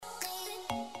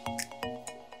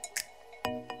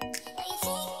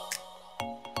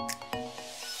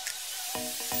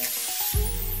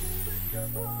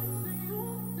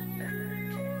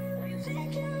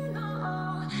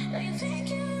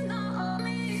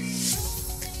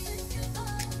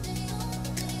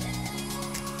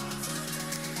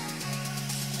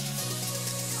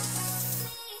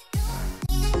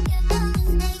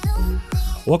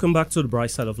Welcome back to the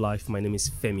bright side of life. My name is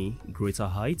Femi Greater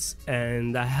Heights,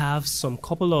 and I have some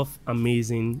couple of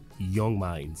amazing young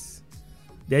minds.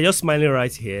 They're just smiling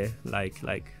right here, like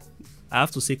I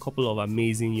have to say, couple of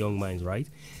amazing young minds, right?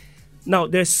 Now,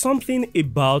 there's something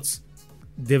about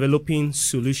developing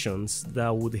solutions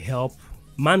that would help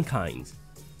mankind,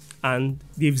 and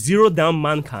they've zeroed down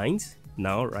mankind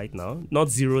right now. Not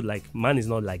zero, like man is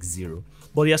not like zero,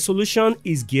 but their solution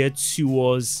is geared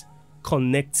towards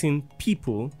connecting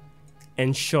people,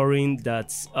 ensuring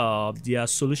that their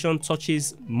solution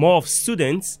touches more of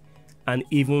students and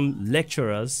even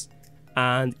lecturers,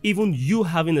 and even you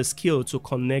having a skill to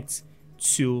connect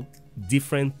to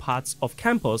different parts of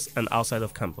campus and outside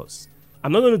of campus.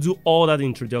 I'm not going to do all that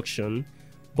introduction,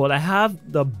 but I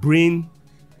have the brain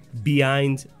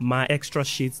behind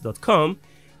MYEXTRASHEET.com.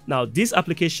 Now, this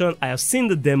application, I have seen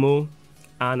the demo,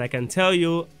 and I can tell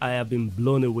you I have been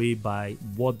blown away by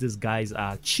what these guys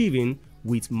are achieving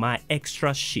with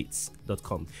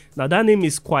MYEXTRASHEET.com. Now, that name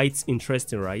is quite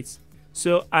interesting, right?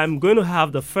 So I'm going to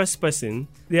have the first person.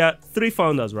 There are 3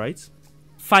 founders, right?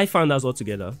 5 founders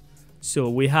altogether. So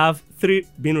we have 3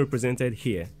 being represented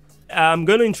here. I'm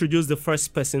going to introduce the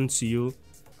first person to you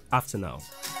after now.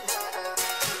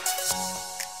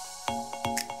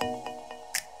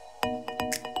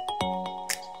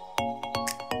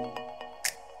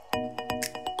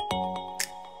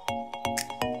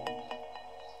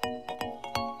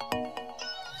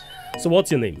 So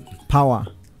what's your name? Power.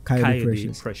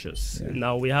 Kaide Precious. Yeah.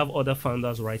 Now we have other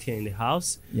founders right here in the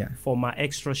house. Yeah. For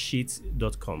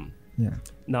MYEXTRASHEET.com. Yeah.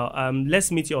 Now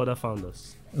let's meet your other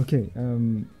founders. Okay.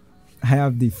 I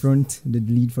have the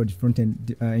lead for the front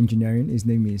end engineering. His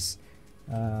name is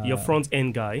your front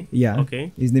end guy. Yeah.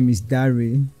 Okay. His name is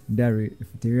Dari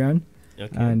Futerian.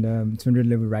 Okay. And 200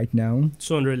 level right now.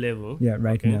 200 level. Yeah,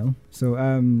 right now. So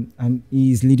and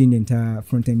he's leading the entire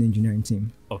front end engineering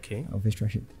team. Okay. Of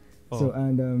MYEXTRASHEET. Oh. So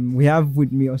and we have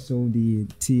with me also the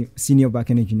senior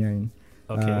backend engineering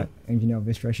engineer of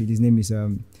MYEXTRASHEET. His name is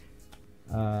Sam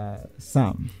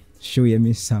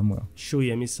Shoyemi Samuel.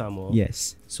 Shoyemi Samuel.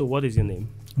 Yes. So what is your name?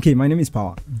 Okay, my name is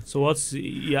Power. So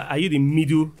are you the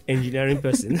middle engineering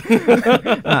person?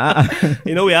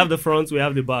 You know, we have the front, we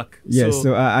have the back. Yes.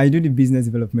 So I do the business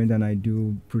development and I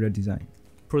do product design.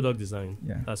 Product design.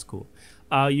 Yeah. That's cool.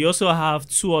 You also have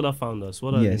 2 other founders.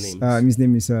 What are their names? His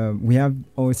name is, we have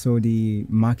also the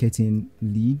marketing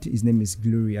lead. His name is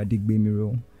Glory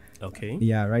Adigbemiro. Okay.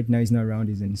 Yeah, right now he's not around.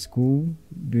 He's in school,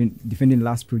 defending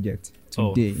last project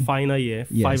today. Final year,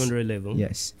 yes. 500 level.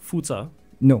 Yes. Futa.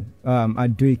 No,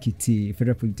 Ado Ekiti,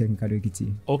 Federal Polytechnic Ado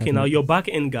Ekiti. Okay, now your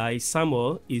back-end guy,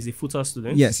 Samuel, is a Futa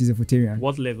student? Yes, he's a Futarian.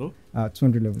 What level?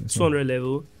 200 level. 200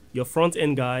 level. Your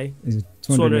front-end guy is a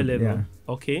 200 level. Yeah.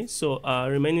 Okay, so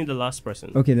remaining the last person.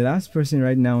 Okay, the last person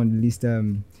right now on the list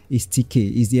is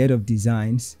TK. He's the head of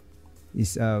designs.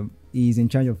 He's in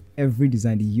charge of every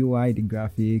design, the UI, the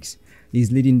graphics.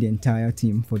 He's leading the entire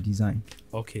team for design.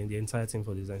 Okay, the entire team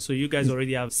for design. So you guys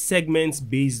already have segments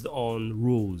based on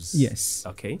roles. Yes.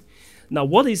 Okay. Now,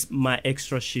 what is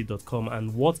MYEXTRASHEET.com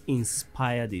and what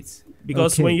inspired it?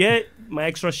 Because when you hear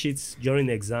MYEXTRASHEET during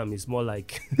the exam, it's more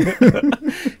like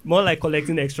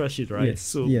collecting extra sheet, right? Yes.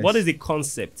 So what is the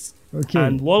concept? Okay.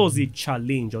 And what was the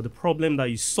challenge or the problem that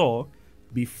you saw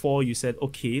before you said,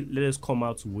 okay, let us come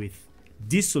out with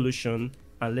this solution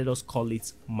and let us call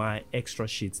it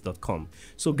MYEXTRASHEET.com.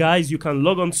 So guys, you can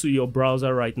log on to your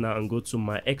browser right now and go to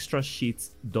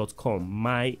MYEXTRASHEET.com.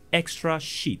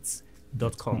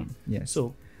 MYEXTRASHEET.com. Yes.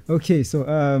 So okay, so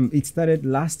it started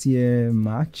last year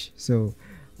March. So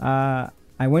I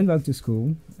went back to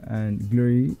school and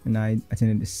Glory and I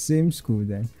attended the same school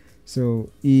then. So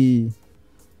we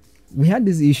had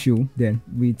this issue then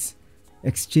with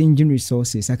exchanging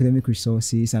resources, academic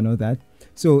resources and all that.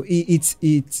 So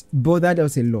it bothered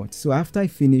us a lot. So after I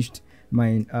finished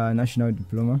my national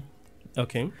diploma,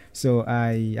 okay. So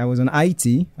I was on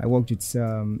IT. I worked with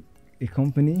a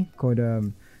company called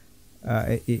a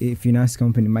finance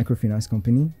company, microfinance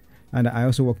company, and I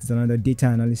also worked with another data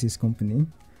analysis company.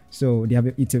 So they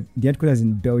have the headquarters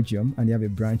in Belgium and they have a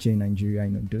branch in Nigeria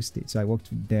in Ondo State. So I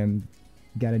worked with them,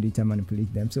 gather data,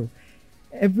 manipulate them. So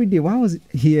every day while I was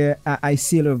here, I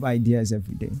see a lot of ideas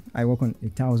every day. I work on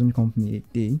 1,000 companies a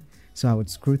day. So I would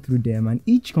scroll through them and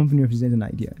each company represents an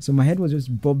idea. So my head was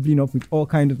just bubbling up with all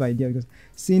kinds of ideas because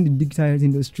seeing the digital health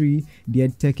industry, the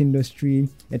ed tech industry,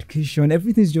 education,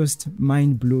 everything's just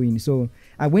mind blowing. So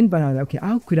I went back and I was like, okay,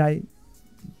 how could I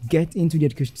get into the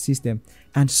education system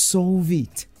and solve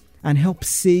it and help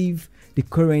save the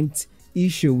current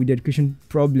issue with the education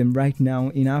problem right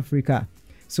now in Africa?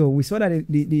 So we saw that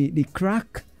the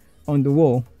crack on the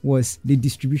wall was the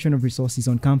distribution of resources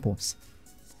on campus.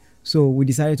 So we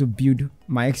decided to build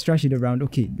MYEXTRASHEET around,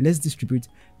 okay, let's distribute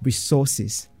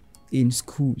resources in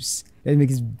schools. Let's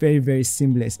make it very, very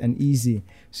seamless and easy.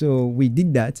 So we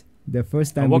did that the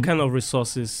first time. And what kind of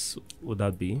resources would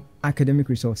that be? Academic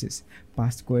resources,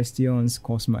 past questions,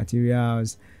 course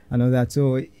materials, and all that.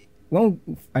 So when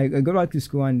I got back to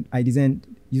school and I designed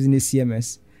using a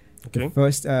CMS the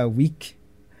first week,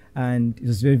 and it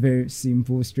was very, very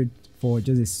simple, straightforward,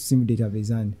 just a simple database.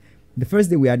 And the first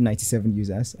day we had 97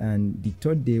 users, and the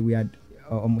third day we had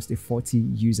almost 40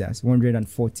 users,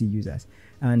 140 users.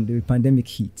 And the pandemic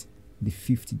hit the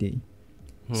 5th day.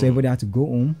 So everybody had to go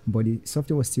home, but the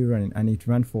software was still running, and it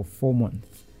ran for 4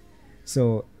 months.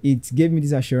 So it gave me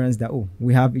this assurance that,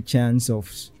 we have a chance of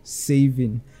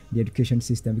saving the education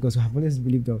system, because I have always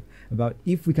believed about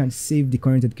if we can save the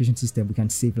current education system, we can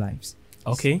save lives.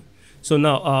 Okay. So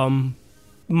now,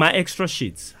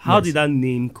 MYEXTRASHEET, how did that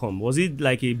name come? Was it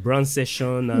like a brand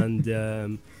session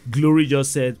and Glory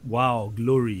just said, wow,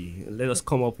 Glory, let us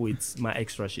come up with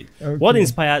MYEXTRASHEET? Okay. What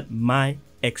inspired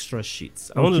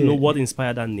MYEXTRASHEET? I want to know what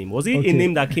inspired that name. Was it a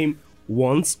name that came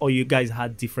once, or you guys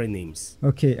had different names?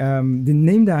 Okay. The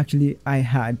name that actually I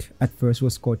had at first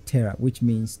was called Terra, which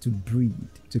means to breed,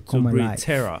 to come alive.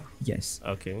 Terra. Yes.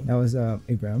 Okay. That was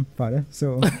Abraham, father.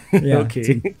 So yeah,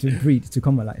 okay. to breed, to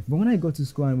come alive. But when I got to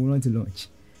school and we went to launch,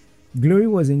 Glory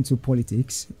was into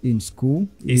politics in school.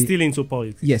 He's still into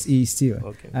politics? Yes, he is still.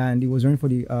 Okay. And he was running for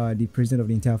the president of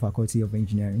the entire faculty of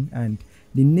engineering. And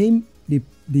the name,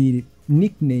 the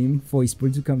nickname for his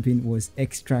political campaign was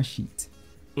MYEXTRASHEET.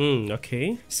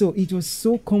 Okay. So it was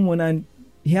so common, and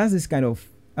he has this kind of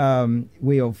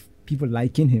way of people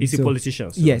liking him. He's a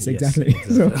politician. So yes, exactly.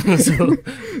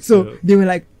 So they were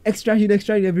like,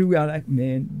 MYEXTRASHEET everywhere. I'm like,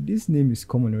 man, this name is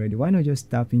common already. Why not just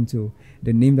tap into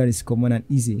the name that is common and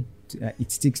easy?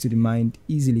 It sticks to the mind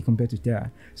easily compared to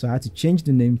Terra. So I had to change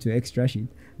the name to MYEXTRASHEET.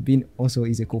 Being also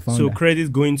is a co-founder. So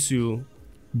credit going to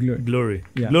Glory.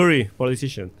 Yeah. Glory,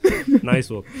 politician. Nice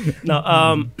work.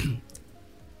 Now,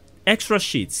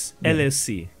 MYEXTRASHEET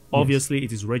LLC. Obviously,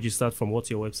 it is registered from what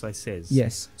your website says.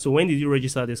 Yes. So when did you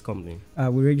register this company?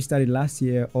 We registered it last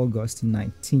year, August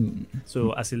 19.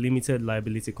 So as a limited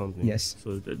liability company. Yes.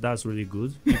 So that's really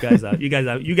good.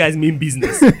 You guys mean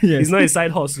business. Yes. It's not a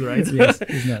side hustle, right? Yes,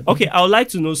 it's not. Okay, I would like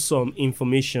to know some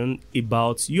information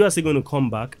about. You are still going to come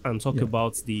back and talk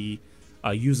about the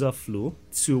user flow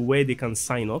to where they can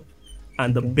sign up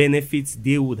and the benefits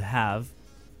they would have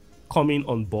coming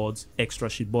on board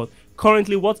MYEXTRASHEET. But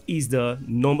currently, what is the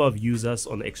number of users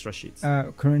on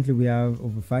MYEXTRASHEET? Currently, we have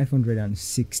over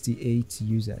 568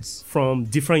 users from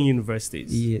different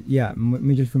universities. Yeah,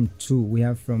 majorly from 2. We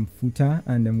have from FUTA,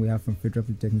 and then we have from Federal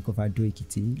Polytechnic of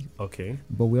Ado-Ekiti. Okay.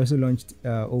 But we also launched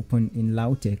open in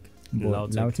Lautech.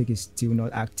 But Lautech is still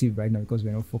not active right now because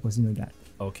we're not focusing on that.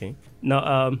 Okay.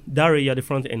 Now, Dari, you're the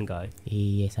front end guy.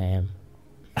 Yes, I am.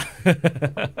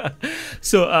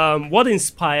 So what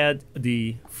inspired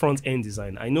the front end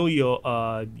design? I know your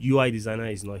UI designer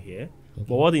is not here,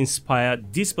 but what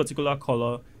inspired this particular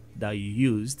color that you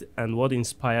used, and what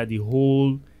inspired the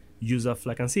whole user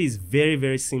flow? I can say it's very,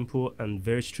 very simple and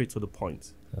very straight to the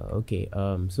point. Okay.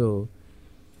 So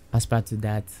as part of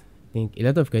that, I think a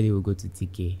lot of credit will go to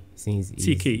TK, since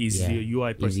TK is the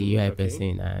UI person. Is the UI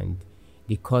person, and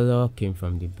the color came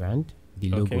from the brand, the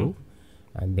logo.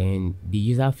 And then the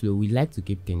user flow, we like to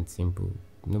keep things simple.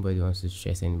 Nobody wants to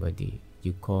stress anybody.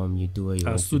 You come, you do what you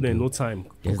want to do. No time.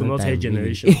 There's Coconut no hair time,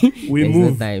 generation. We There's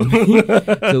move. No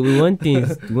time. So we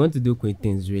want to do quick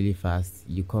things really fast.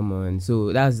 You come on.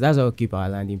 So that's how we keep our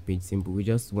landing page simple. We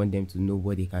just want them to know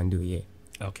what they can do here.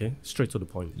 Okay, straight to the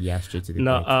point. Yeah, straight to the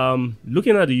point. Now,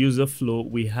 looking at the user flow,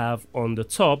 we have on the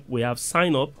top, we have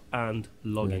sign up and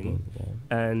login.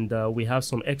 And we have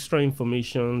some extra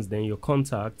information, then your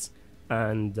contacts,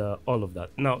 and all of that.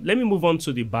 Now, let me move on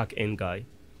to the back end guy.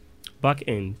 Back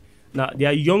end. Now, there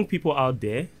are young people out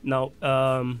there. Now,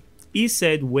 he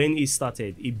said when he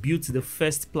started, he built the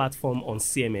first platform on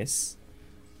CMS.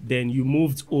 Then you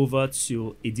moved over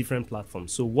to a different platform.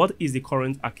 So what is the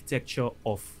current architecture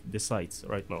of the site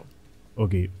right now?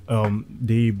 Okay.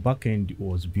 The backend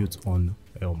was built on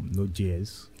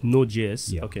Node.js.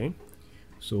 Node.js, yeah. Okay.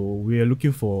 So we are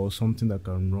looking for something that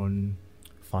can run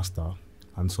faster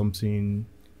and something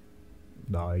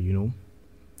that,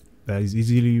 that is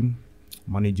easily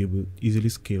manageable, easily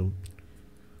scaled.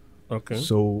 Okay.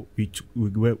 So we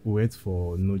wait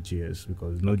for Node.js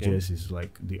because Node.js is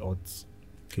like the hot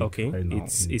cake right now.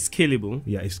 It's scalable.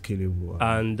 Yeah, it's scalable.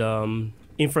 And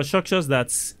infrastructures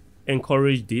that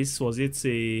encourage this, was it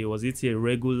a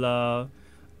regular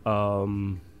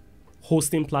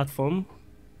hosting platform?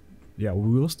 Yeah,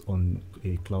 we host on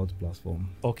a cloud platform.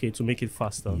 Okay, to make it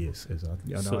faster. Yes,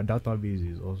 exactly. And So- our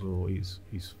database is also is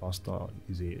faster.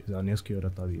 Is an SQL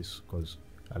database because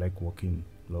I like working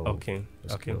low. Okay,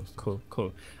 okay, SQL stuff.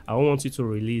 cool. I don't want you to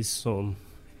release some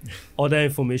other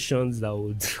informations that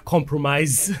would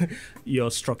compromise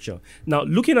your structure. Now,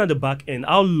 looking at the back end,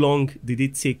 how long did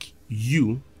it take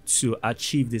you to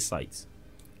achieve this site?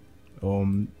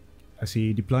 I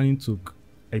see the planning took.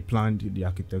 I planned the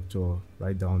architecture,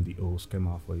 write down the whole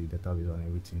schema for the database and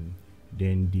everything.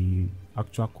 Then the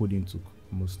actual coding took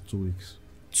almost 2 weeks.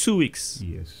 2 weeks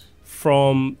Yes,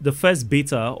 from the first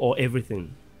beta or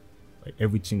everything? like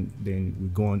everything. Then we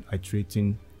go on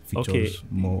iterating features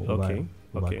more okay,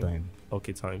 over okay. time.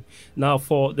 Okay, time. Now,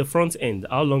 for the front end,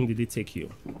 how long did it take you?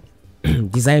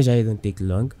 Design usually don't take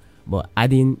long, but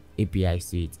adding APIs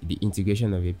to it, the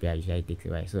integration of API usually takes a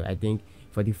while. So I think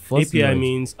for the first API launch,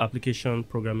 means application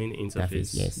programming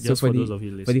interface. yes. Just So for for those the- of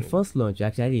you listening. for the first launch, we're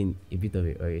actually in a bit of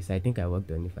a hurry. So I think I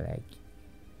worked on it for like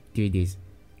 3 days.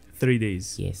 3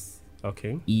 days. Yes.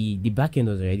 Okay. The backend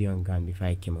was already on ground before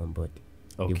I came on board.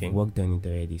 Okay. They've worked on it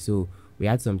already. So we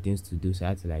had some things to do. So I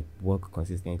had to like work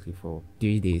consistently for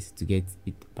 3 days to get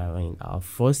it by running. Our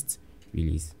first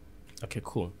release. Okay,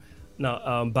 cool.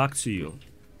 Now, back to you.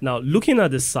 Now, looking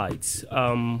at the site,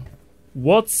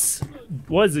 what is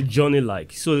the journey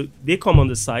like? So they come on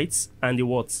the site and they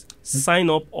what? Sign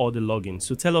up or the login.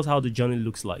 So tell us how the journey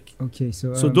looks like. Okay,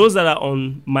 so So those that are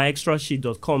on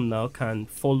myextrasheet.com now can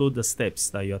follow the steps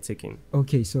that you're taking.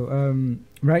 okay, so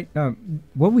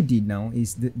what we did now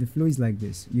is the flow is like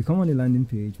this. You come on the landing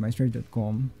page,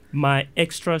 myextrasheet.com.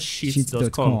 Myextrasheet.com.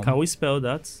 Sheets.com. Can we spell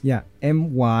that? Yeah,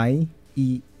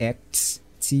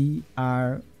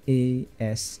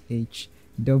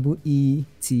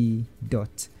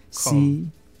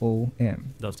 MYEXTRASHEET.com.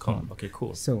 .com. Okay,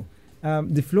 cool. So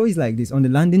the flow is like this. On the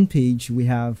landing page, we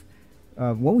have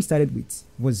what we started with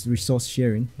was resource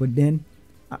sharing, but then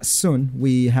soon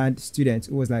we had students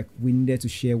who was like, we needed to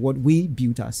share what we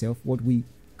built ourselves, what we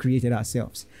created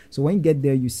ourselves. So when you get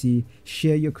there, you see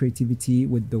share your creativity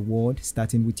with the world,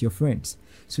 starting with your friends.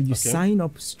 So you Okay. sign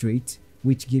up straight,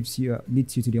 which leads you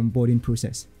to the onboarding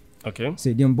process. Okay.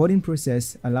 So the onboarding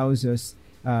process allows us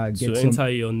So get some enter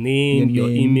your name, your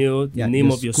email, the yeah, name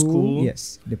of your school.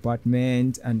 yes,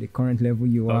 department, and the current level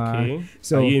you are. Okay.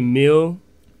 So are you a male,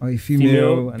 or a female,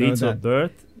 female, and all date that. of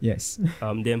birth, Yes,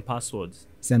 then passwords.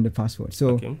 send the password. So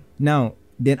Okay. now,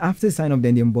 then after sign up,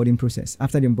 then the onboarding process.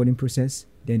 After the onboarding process,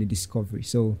 then the discovery.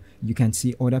 So you can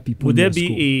see other people. Would in there your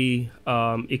school. be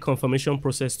a confirmation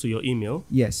process to your email?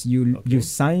 Yes, you Okay.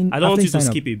 sign. I don't want after you to sign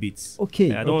up- skip a bit.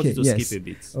 Okay, I don't want okay, you to yes. skip a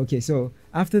bit. Okay, so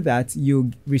after that,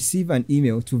 you receive an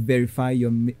email to verify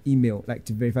your email, like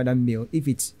to verify that mail if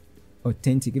it's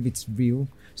authentic, if it's real.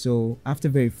 So after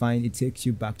verifying, it takes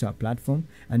you back to our platform,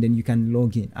 and then you can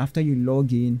log in. After you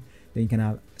log in, then you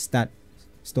can start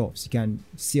stuff. You can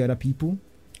see other people,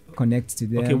 connect to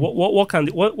them. Okay,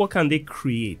 what can they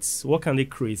create? What can they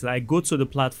create? Like, go to the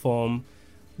platform.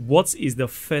 What is the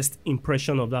first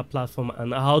impression of that platform,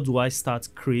 and how do I start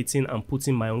creating and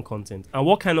putting my own content? And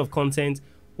what kind of content?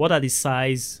 What are the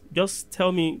size? Just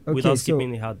tell me without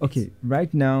skipping the hard bits. Okay,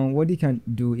 right now, what you can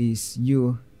do is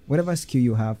whatever skill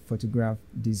you have, photograph,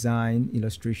 design,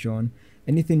 illustration,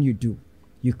 anything you do,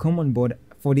 you come on board.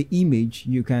 For the image,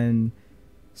 you can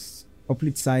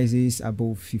upload sizes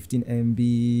above 15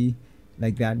 MB,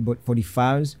 like that. But for the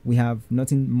files, we have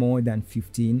nothing more than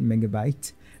 15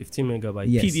 megabyte. 15 megabyte.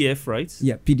 Yes. PDF, right?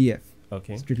 Yeah, PDF,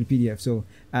 Okay. strictly PDF. So,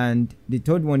 and the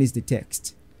third one is the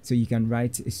text. So you can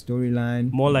write a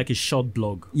storyline. More like a short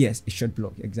blog. Yes, a short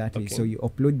blog, exactly. Okay. So you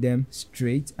upload them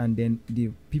straight, and then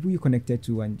the people you connected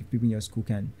to and the people in your school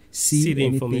can see the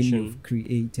anything information. you've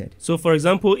created. So, for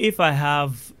example, if I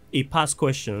have a past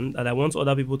question that I want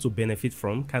other people to benefit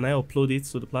from, can I upload it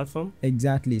to the platform?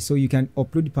 Exactly. So you can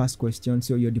upload the past questions,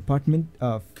 so your department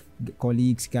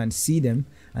colleagues can see them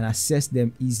and access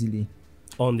them easily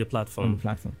On the on platform. the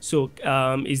platform. So,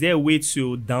 is there a way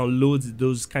to download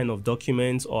those kind of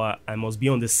documents, or I must be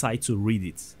on the site to read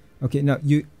it? Okay, now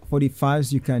for the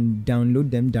files you can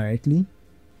download them directly,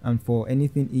 and for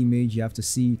anything image you have to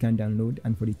see, you can download,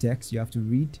 and for the text you have to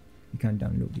read, you can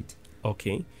download it.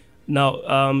 Okay.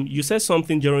 Now, you said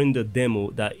something during the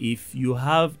demo that if you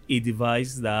have a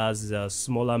device that has a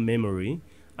smaller memory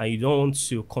and you don't want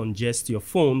to congest your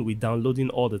phone with downloading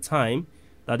all the time,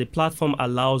 that the platform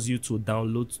allows you to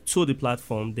download to the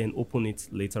platform, then open it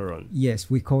later on. Yes,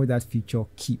 we call that feature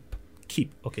keep.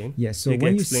 Keep, okay. Yes, so You can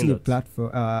when you explain see a that.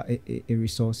 platform, a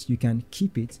resource, you can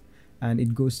keep it, and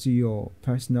it goes to your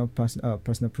personal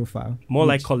profile. More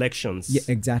like which- collections. Yeah,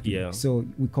 exactly. Yeah. So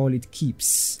we call it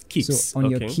keeps. Keeps, So on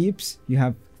your okay. keeps, you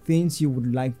have things you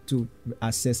would like to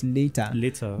access later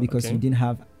because okay. you didn't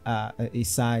have a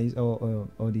size or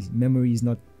the memory is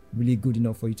not really good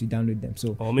enough for you to download them.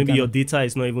 So or maybe your data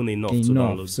is not even enough to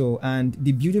download. So, and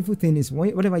the beautiful thing is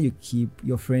whatever you keep,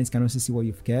 your friends can also see what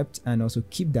you've kept and also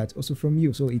keep that also from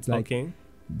you. So it's like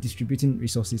distributing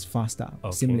resources faster,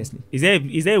 seamlessly.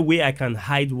 Is there a way I can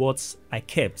hide what I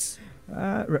kept?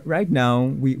 Right now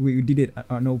we did it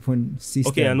an open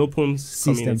system. Okay, an open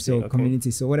system. So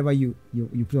community. So whatever you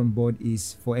put on board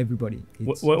is for everybody.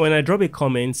 When I drop a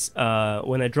comment,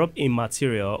 when I drop a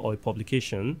material or a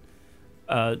publication,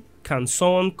 can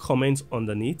someone comment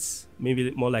underneath? Maybe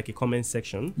more like a comment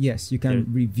section. Yes, you can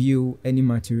review any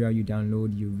material you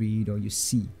download, you read, or you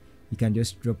see. You can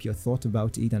just drop your thought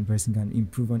about it, and person can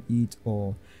improve on it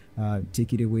or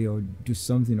take it away or do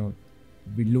something or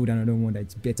reload another one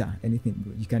that's better.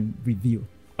 Anything you can review.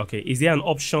 Okay, is there an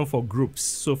option for groups?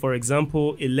 So, for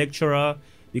example, a lecturer,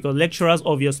 because lecturers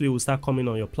obviously will start coming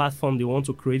on your platform. They want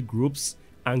to create groups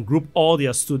and group all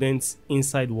their students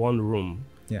inside one room.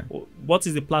 Yeah. What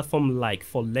is the platform like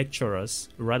for lecturers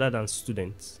rather than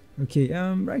students? Okay.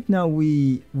 Right now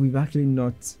we've actually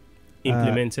not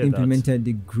implemented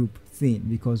the group thing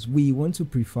because we want to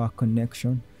prefer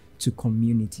connection to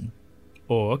community.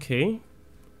 Oh, okay.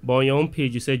 But on your own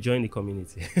page, you said join the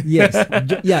community. Yes.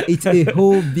 Yeah, it's a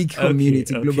whole big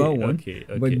community, global one. Okay.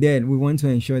 But then we want to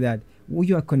ensure that who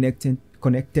you are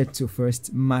connected to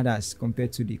first matters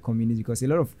compared to the community, because a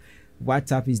lot of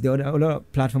WhatsApp is a lot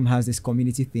of platform has this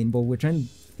community thing, but we're trying to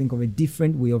think of a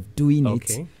different way of doing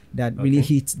it that really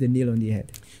hits the nail on the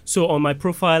head. So on my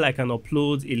profile, I can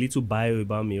upload a little bio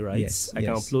about me, right? Yes. I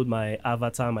can upload my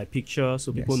avatar, my picture,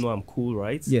 so people know I'm cool,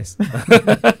 right? Yes.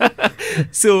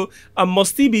 So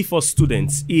must it be for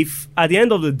students? If at the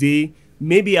end of the day,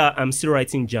 maybe I'm still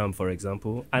writing JAM, for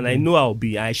example, and I know I'll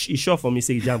be, it's sure for me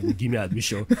say JAM will give me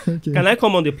admission. Can I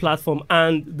come on the platform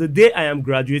and the day I am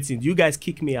graduating, do you guys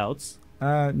kick me out?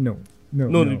 No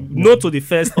to the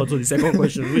first or to the second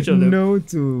question. Which of them? No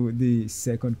to the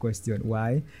second question.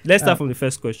 Why? Let's start from the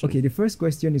first question. Okay, the first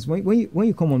question is when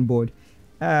you come on board,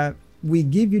 we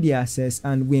give you the access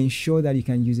and we ensure that you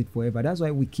can use it forever. That's why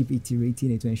we keep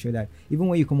iterating it to ensure that even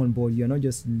when you come on board, you're not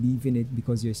just leaving it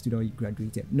because you're a student or you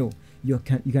graduated. No, you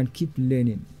can keep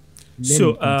learning.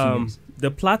 So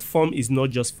the platform is not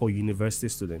just for university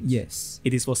students. Yes,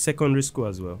 it is for secondary school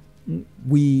as well.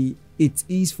 It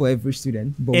is for every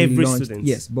student, but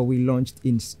we launched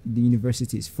in the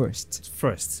universities first.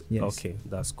 Yes. Okay,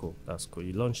 that's cool.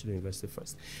 You launched the university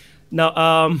first.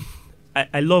 Now,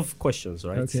 I love questions,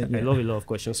 right? Okay, yeah. I love a lot of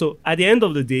questions. So at the end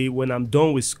of the day, when I'm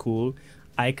done with school,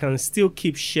 I can still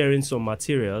keep sharing some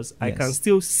materials. Yes. I can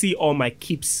still see all my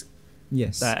keeps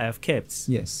that I have kept.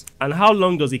 Yes. And how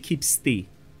long does a keep stay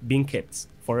being kept?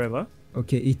 Forever?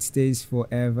 Okay, it stays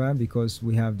forever because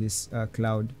we have this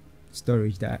cloud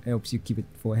storage that helps you keep it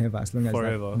forever as long as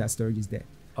that storage is there.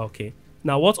 Okay.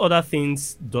 Now, what other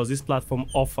things does this platform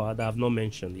offer that I've not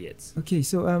mentioned yet? Okay,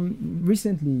 so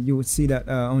recently you would see that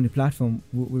on the platform,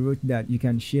 we wrote that you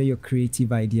can share your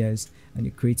creative ideas and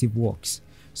your creative works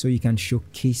so you can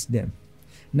showcase them.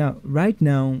 Now, right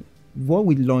now, what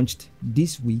we launched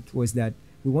this week was that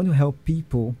we want to help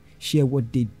people share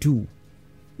what they do.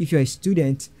 If you're a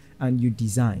student and you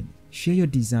design, share your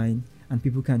design and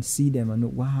people can see them and know,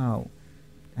 wow,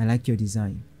 I like your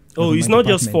design. Oh, it's not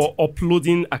just for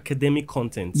uploading academic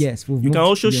content. Yes. You can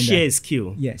also share a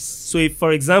skill. Yes. So if,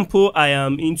 for example, I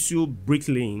am into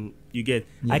bricklaying,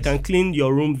 I can clean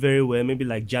your room very well, maybe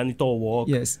like janitor work.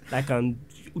 Yes. I can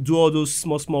do all those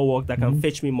small work that can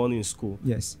fetch me money in school.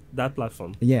 Yes. That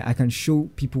platform. Yeah, I can show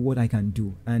people what I can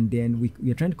do. And then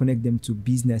we are trying to connect them to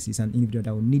businesses and individuals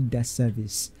that will need that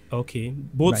service. Okay.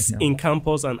 Both in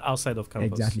campus and outside of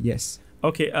campus. Exactly, yes.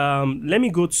 Okay, let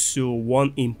me go to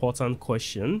one important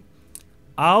question.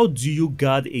 How do you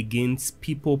guard against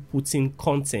people putting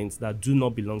content that do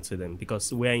not belong to them?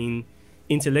 Because we're in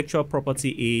intellectual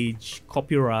property age,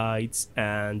 copyright,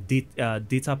 and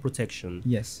data protection.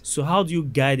 Yes. So how do you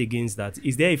guide against that?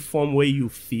 Is there a form where you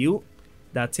feel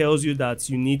that tells you that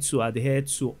you need to adhere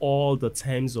to all the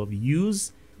terms of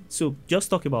use? So just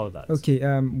talk about that. Okay,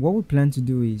 what we plan to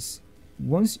do is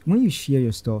when you share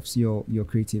your stuff, your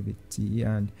creativity,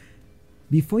 and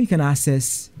before you can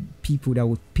access people that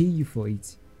would pay you for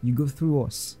it, you go through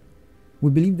us.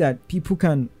 We believe that people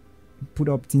can put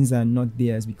up things that are not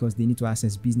theirs because they need to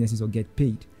access businesses or get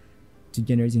paid to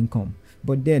generate income.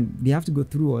 But then they have to go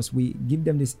through us. We give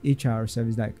them this HR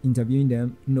service, like interviewing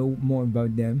them, know more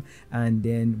about them, and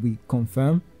then we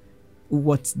confirm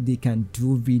what they can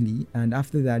do really. And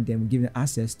after that, then we give them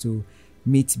access to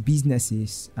meet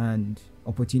businesses and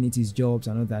opportunities, jobs,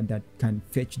 and all that can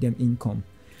fetch them income.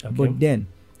 Okay. But then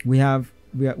we have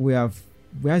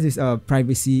this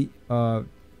privacy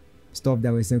stuff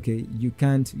that we say, okay, you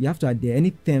have to adhere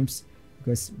any terms,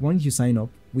 because once you sign up,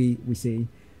 we say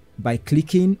by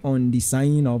clicking on the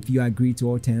signing up, you agree to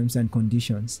all terms and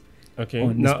conditions. Okay.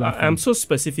 Now, I'm so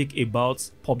specific about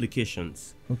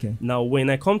publications. Okay. Now, when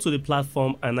I come to the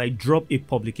platform and I drop a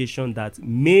publication that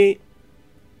may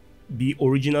be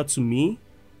original to me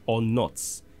or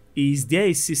not, is there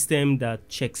a system that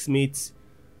checkmates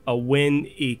when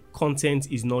a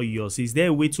content is not yours? Is there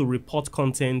a way to report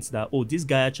content that, oh, this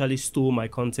guy actually stole my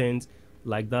content,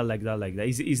 like that?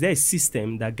 Is there a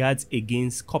system that guards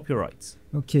against copyright?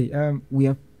 Okay. We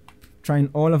are trying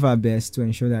all of our best to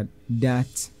ensure that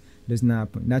does not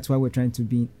happen. That's why we're trying to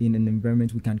be in an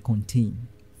environment we can contain.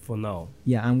 For now.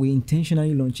 Yeah, and we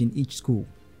intentionally launch in each school.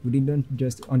 We didn't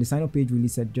just, on the sign-up page, we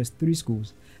listed just 3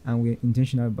 schools, and we're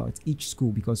intentional about each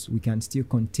school because we can still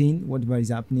contain whatever is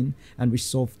happening and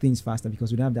resolve things faster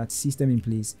because we don't have that system in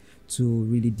place to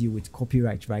really deal with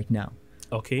copyright right now.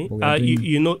 Okay.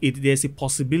 There's a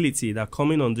possibility that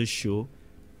coming on this show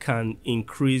can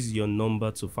increase your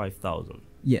number to 5,000.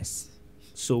 Yes.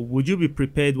 So would you be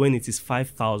prepared when it is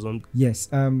 5,000? Yes.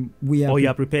 We are. Or you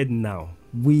are prepared now?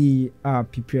 We are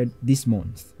prepared this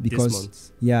month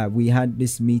because yeah, we had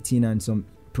this meeting and some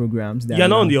programs that you're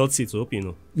not on the hot seat, hope you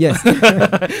know. Yes.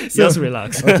 Just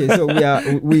relax. Okay, so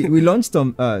we launched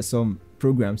some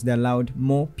programs that allowed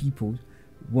more people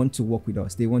want to work with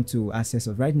us. They want to access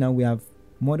us. Right now we have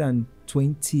more than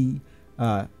 20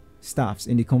 staffs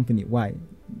in the company. Why?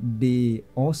 They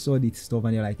all saw the stuff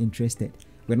and they're like interested.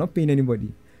 We're not paying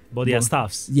anybody. But they are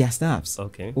staffs. Yeah, staffs.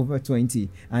 Okay. Over 20.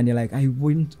 And they're like, I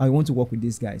want to work with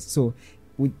these guys. So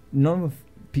with none of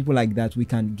people like that, we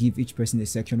can give each person a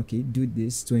section, okay, do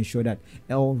this to ensure that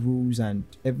all rules and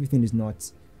everything is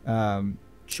not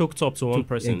choked up to one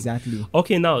person. Exactly.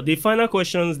 Okay, now the final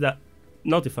questions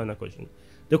not the final question.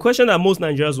 The question that most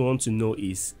Nigerians want to know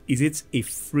is it a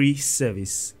free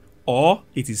service, or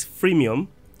it is freemium,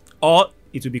 or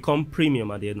it will become premium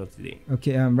at the end of the day?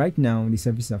 Okay, right now the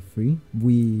services are free.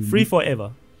 Free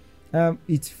forever?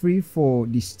 It's free for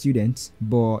the students,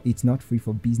 but it's not free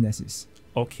for businesses.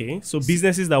 Okay, so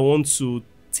businesses that want to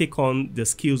take on the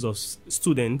skills of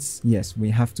students. Yes,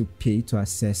 we have to pay to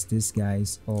assess these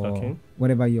guys, or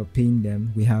whatever you're paying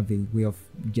them. We have a way of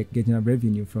getting a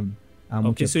revenue from.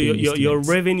 Okay, so your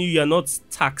revenue, you're not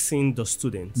taxing the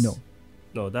students.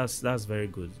 No, that's very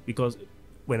good, because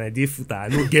when I did Futa, I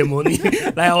don't get money.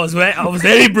 Like I was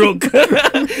very broke.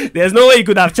 There's no way you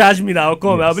could have charged me that I'll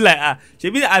come. Yes. I'll be like,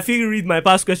 maybe I feel read my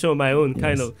past question on my own,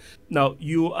 kind of. Now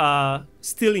you are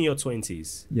still in your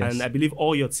 20s, and I believe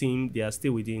all your team, they are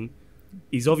still within.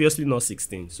 Is obviously not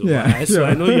 16, so so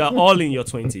I know you are all in your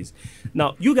 20s.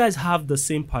 Now you guys have the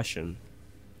same passion.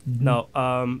 Mm-hmm. Now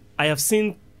I have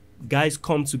seen guys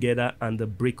come together and they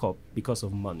break up because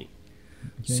of money.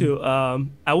 Okay. So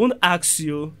I won't ask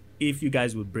you if you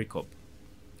guys would break up,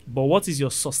 but what is your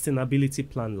sustainability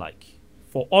plan like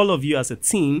for all of you as a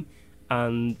team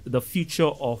and the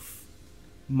future of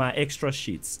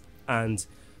MYEXTRASHEET and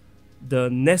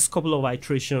the next couple of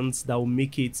iterations that will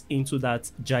make it into that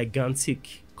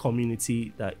gigantic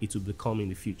community that it will become in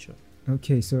the future?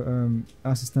 Okay, so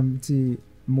our sustainability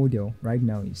model right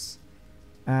now is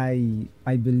I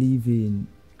believe in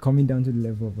coming down to the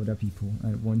level of other people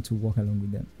and want to walk along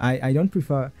with them. I don't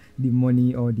prefer the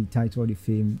money or the title or the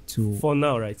fame to... For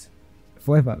now, right?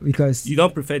 Forever, because... You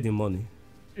don't prefer the money?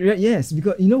 Yes,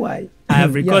 because you know why? I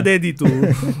have recorded it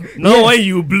too. Not when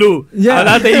you blow. And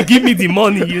after you give me the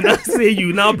money, you now say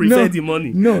you now prefer the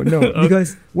money. No,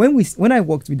 because when I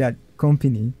worked with that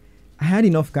company, I had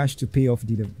enough cash to pay off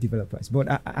the developers.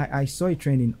 But I saw a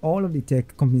trend in all of the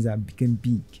tech companies that became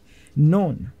big.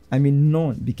 None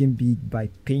became big by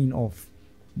paying off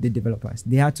the developers.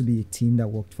 They had to be a team that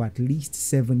worked for at least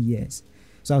 7 years.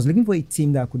 So I was looking for a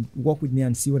team that could work with me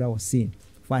and see what I was saying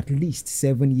for at least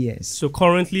 7 years. So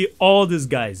currently, all these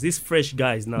guys, these fresh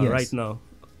guys now, right now,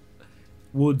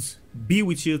 would be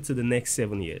with you to the next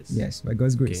 7 years. Yes, by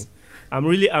God's grace. Okay. I'm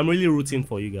really rooting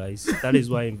for you guys. That is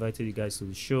why I invited you guys to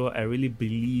the show. I really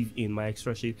believe in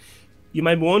MYEXTRASHEET. You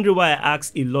might be wondering why I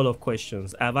ask a lot of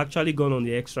questions. I've actually gone on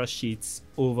the extra sheets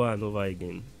over and over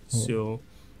again. So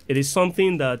it is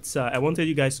something that I wanted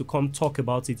you guys to come talk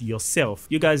about it yourself.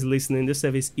 You guys listening, this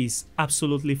service is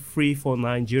absolutely free for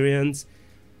Nigerians.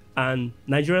 And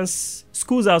Nigerians,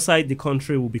 schools outside the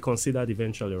country will be considered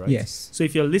eventually, right? Yes. So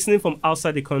if you're listening from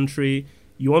outside the country,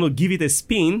 you want to give it a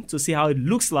spin to see how it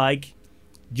looks like,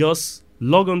 just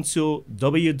log on to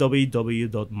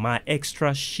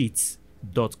www.myextrasheet.com.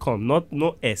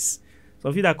 No S. Some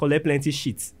of you that collect plenty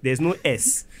sheets, there's no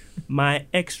S.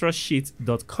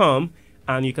 MYEXTRASHEET.com,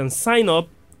 and you can sign up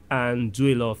and do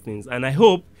a lot of things. And I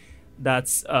hope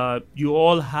that you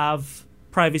all have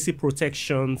privacy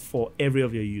protection for every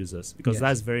of your users, because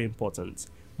that's very important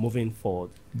moving forward.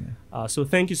 So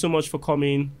thank you so much for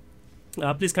coming.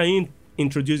 Please, can you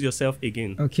introduce yourself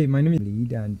again? Okay, my name is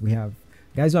Lead, and we have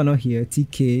guys who are not here.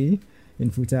 TK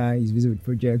in Futa is busy with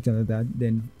project and all that.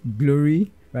 Then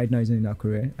Glory right now is in our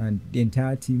career, and the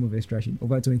entire team of Extraction,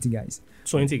 over 20 guys.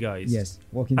 20 guys? Yes.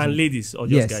 Working and ladies or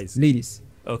just guys? Ladies.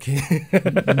 Okay.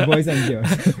 Boys and girls.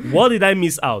 What did I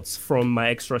miss out from my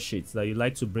extra sheets that you'd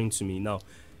like to bring to me? Now,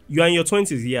 you're in your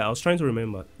 20s. Yeah, I was trying to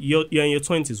remember. You're in your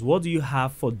 20s. What do you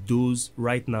have for those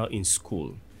right now in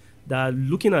school that are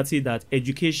looking at it that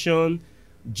education,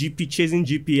 chasing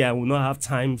GPA, will not have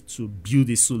time to build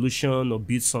a solution or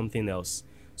build something else?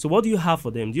 So what do you have for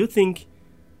them? Do you think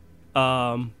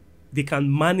they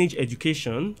can manage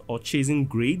education or chasing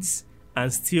grades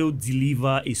and still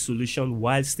deliver a solution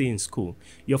while staying in school?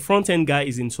 Your front-end guy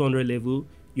is in 200 level,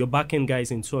 your back-end guy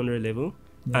is in 200 level,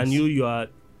 and you are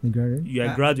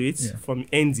a graduate from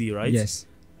ND, right? Yes.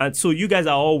 And so you guys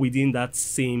are all within that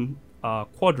same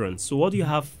quadrant. So what do you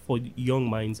have for young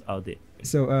minds out there?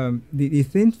 So the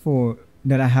thing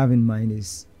that I have in mind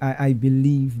is I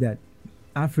believe that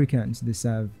Africans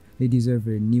they deserve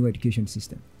a new education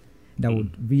system that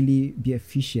would really be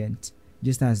efficient,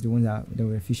 just as the ones that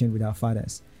were efficient with our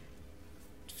fathers.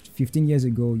 15 years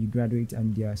ago, you graduate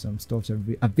and there are some stuff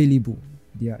available.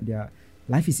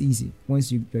 Life is easy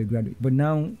once you graduate. But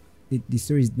now, the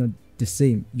story is not the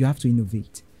same. You have to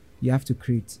innovate. You have to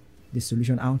create the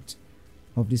solution out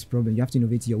of this problem. You have to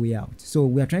innovate your way out. So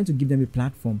we are trying to give them a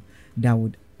platform that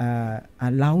would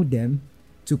allow them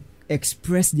to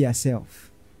express their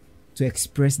self, to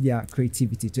express their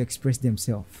creativity, to express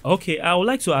themselves. Okay, I would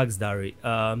like to ask Dari.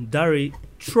 Dari,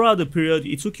 throughout the period,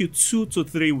 it took you 2 to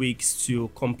 3 weeks to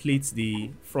complete the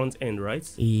front end, right?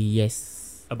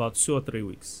 Yes. About 2 or 3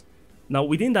 weeks. Now,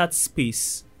 within that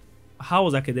space, how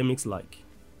was academics like?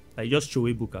 Like, just throw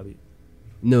a book at it?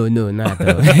 No, not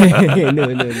at all. No.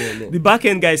 The back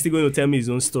end guy is still going to tell me his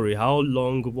own story. How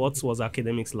long? What was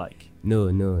academics like? No.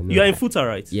 You are in Futa,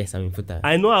 right? Yes, I'm in Futa.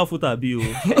 I know how Futa be.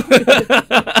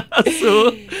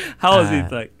 So, how was it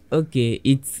like? Okay,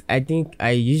 I think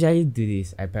I usually do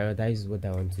this. I prioritize what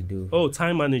I want to do. Oh,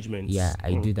 time management. Yeah,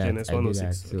 I do that. Genesis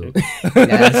 106. So Okay.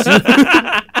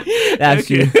 that's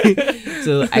true.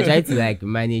 So I try to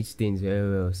manage things very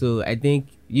well. So I think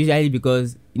usually,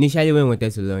 because initially when we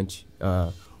wanted to launch,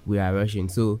 we are rushing.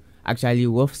 So actually,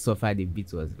 what suffered a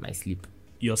bit was my sleep.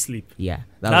 Your sleep. Yeah.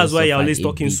 That's why you're always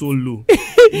talking so low.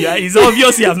 Yeah, it's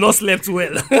obvious you have not slept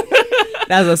well.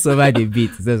 That's what suffered a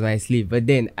bit. It was my sleep. But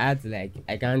then I had to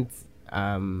I can't.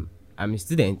 I'm a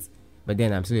student, but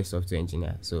then I'm still a software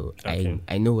engineer. So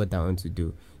I know what I want to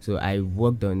do. So I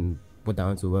worked on what I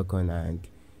want to work on, and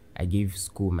I gave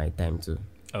school my time too.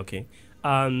 Okay.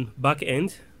 Back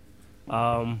end,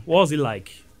 what was it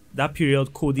like? That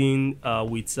period coding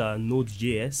with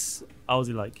Node.js, how was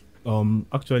it like?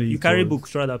 Actually, you carry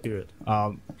books throughout that period.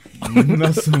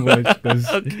 Not so much, because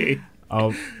okay.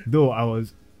 Though I'm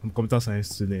a computer science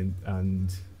student,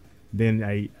 and then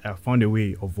I found a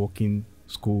way of working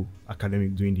school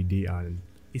academic during the day, and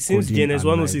it seems Genesis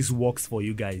 106 works for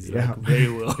you guys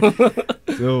very well.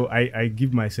 So I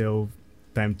give myself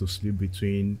time to sleep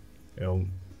between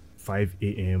 5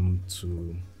 a.m.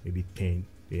 to maybe 10,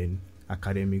 then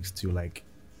academics till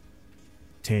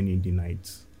 10 in the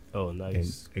night. Oh,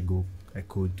 nice. And I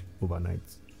code overnight.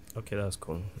 Okay, that's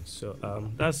cool. So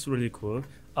that's really cool.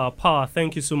 Power,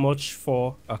 thank you so much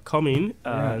for coming,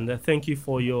 and thank you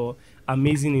for your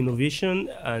amazing innovation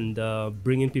and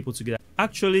bringing people together.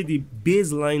 Actually, the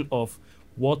baseline of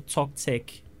what Talk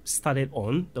Tech started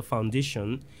on, the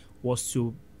foundation, was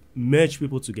to merge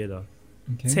people together,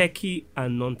 techie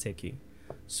and non-techie.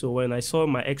 So when I saw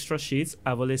my extra sheets,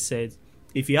 I've always said,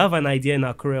 if you have an idea in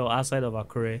Akure or outside of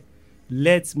Akure,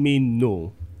 let me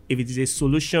know. If it is a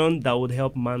solution that would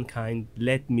help mankind,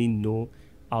 let me know.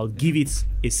 I'll give it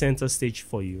a center stage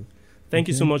for you. Thank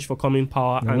you so much for coming,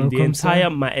 Power, You're and welcome, the entire sir.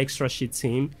 My Extra Sheet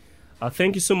team.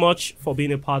 Thank you so much for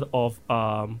being a part of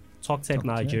Talk Tech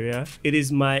Nigeria. It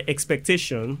is my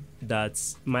expectation that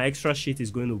My Extra Sheet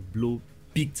is going to blow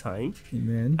big time.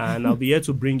 Amen. And I'll be here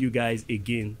to bring you guys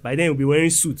again. By then, we'll be wearing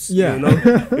suits. Yeah.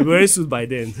 We'll be wearing suits by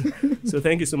then. So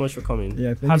thank you so much for coming.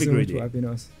 Yeah, thank Have you a so great much day. for having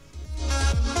us.